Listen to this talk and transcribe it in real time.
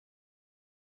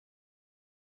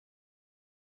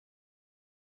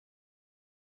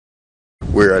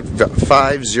We're at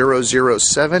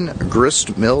 5007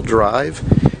 Grist Mill Drive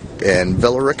in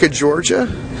Villa Rica, Georgia.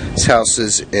 This house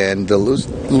is in the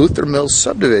Luther Mills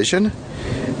subdivision,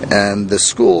 and the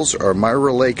schools are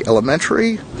Myra Lake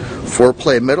Elementary,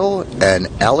 Foreplay Middle, and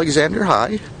Alexander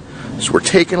High. So we're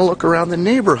taking a look around the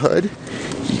neighborhood.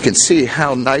 You can see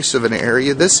how nice of an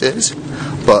area this is,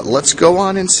 but let's go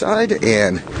on inside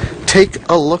and take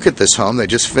a look at this home. They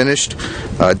just finished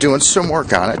doing some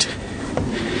work on it.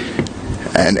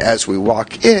 And as we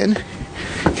walk in,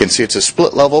 you can see it's a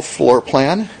split level floor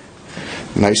plan.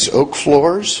 Nice oak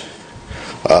floors,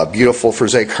 beautiful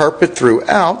frisé carpet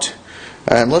throughout.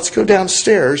 And let's go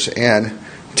downstairs and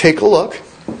take a look.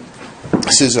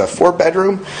 This is a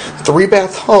 4-bedroom,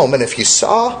 3-bath home, and if you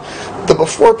saw the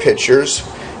before pictures,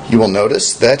 you will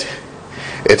notice that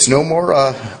it's no more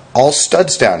all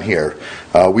studs down here.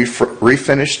 We've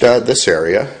refinished this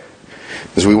area.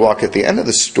 As we walk at the end of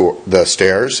the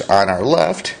stairs, on our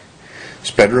left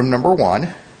is bedroom number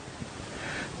 1.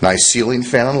 Nice ceiling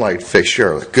fan and light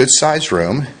fixture, a good sized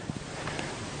room.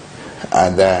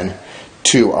 And then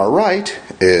to our right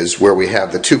is where we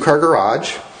have the 2-car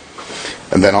garage,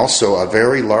 and then also a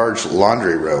very large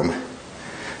laundry room.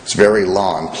 It's very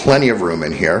long, plenty of room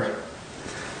in here.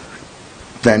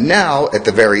 Then now, at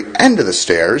the very end of the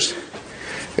stairs,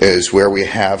 is where we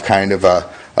have kind of a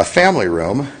family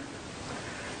room.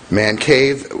 Man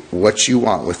cave, what you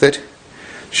want with it.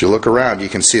 As you look around, you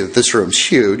can see that this room's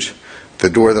huge. The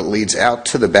door that leads out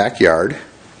to the backyard.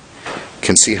 You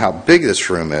can see how big this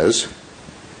room is.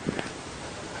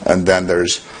 And then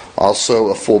there's also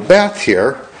a full bath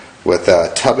here with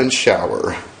a tub and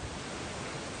shower.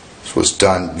 This was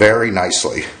done very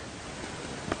nicely.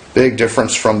 Big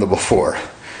difference from the before.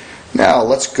 Now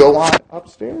let's go on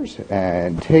upstairs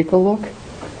and take a look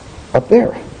up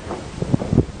there.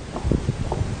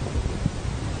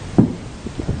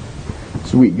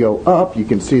 So we go up, you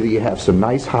can see that you have some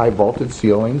nice high vaulted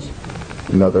ceilings,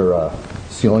 another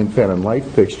ceiling fan and light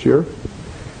fixture.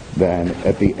 Then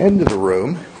at the end of the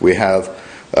room we have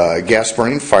a gas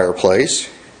burning fireplace,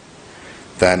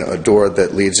 then a door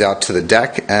that leads out to the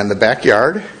deck and the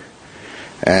backyard,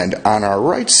 and on our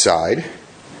right side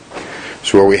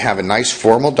is where we have a nice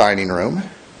formal dining room,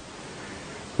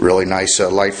 really nice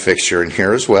light fixture in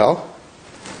here as well.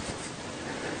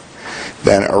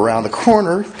 Then around the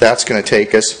corner, that's going to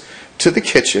take us to the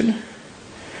kitchen.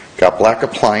 Got black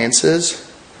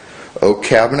appliances, oak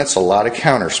cabinets, a lot of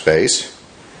counter space.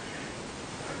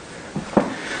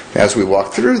 As we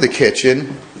walk through the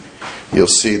kitchen, you'll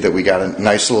see that we got a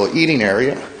nice little eating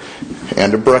area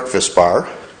and a breakfast bar.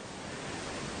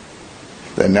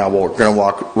 Then now we're going to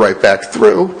walk right back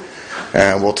through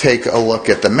and we'll take a look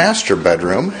at the master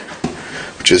bedroom,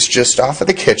 which is just off of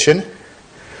the kitchen.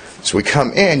 So we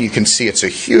come in, you can see it's a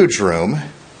huge room.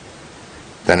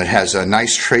 Then it has a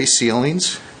nice tray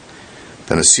ceilings,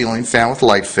 then a ceiling fan with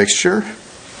light fixture.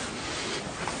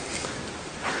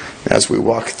 As we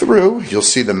walk through, you'll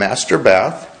see the master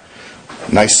bath,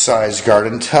 nice sized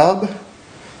garden tub,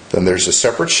 then there's a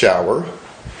separate shower.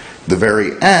 The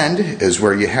very end is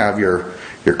where you have your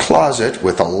closet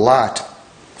with a lot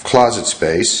of closet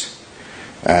space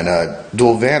and a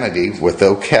dual vanity with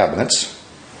oak cabinets.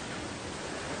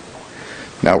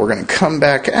 Now we're going to come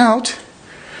back out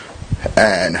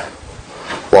and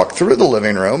walk through the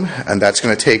living room, and that's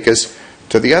going to take us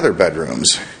to the other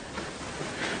bedrooms.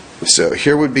 So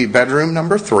here would be bedroom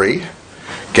number 3.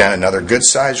 Again, another good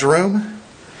sized room,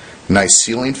 nice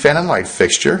ceiling fan and light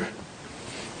fixture.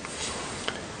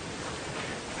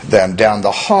 Then down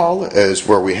the hall is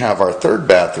where we have our 3rd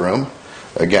bathroom.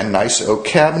 Again, nice oak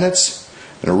cabinets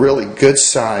and a really good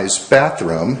sized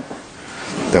bathroom.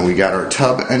 Then we got our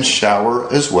tub and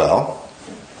shower as well.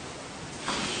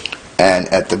 And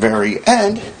at the very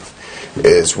end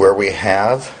is where we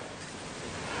have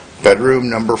bedroom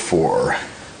number 4.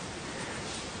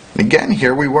 Again,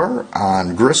 here we were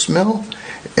on Grist Mill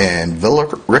in Villa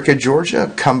Rica,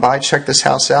 Georgia. Come by, check this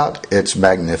house out. It's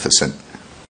magnificent.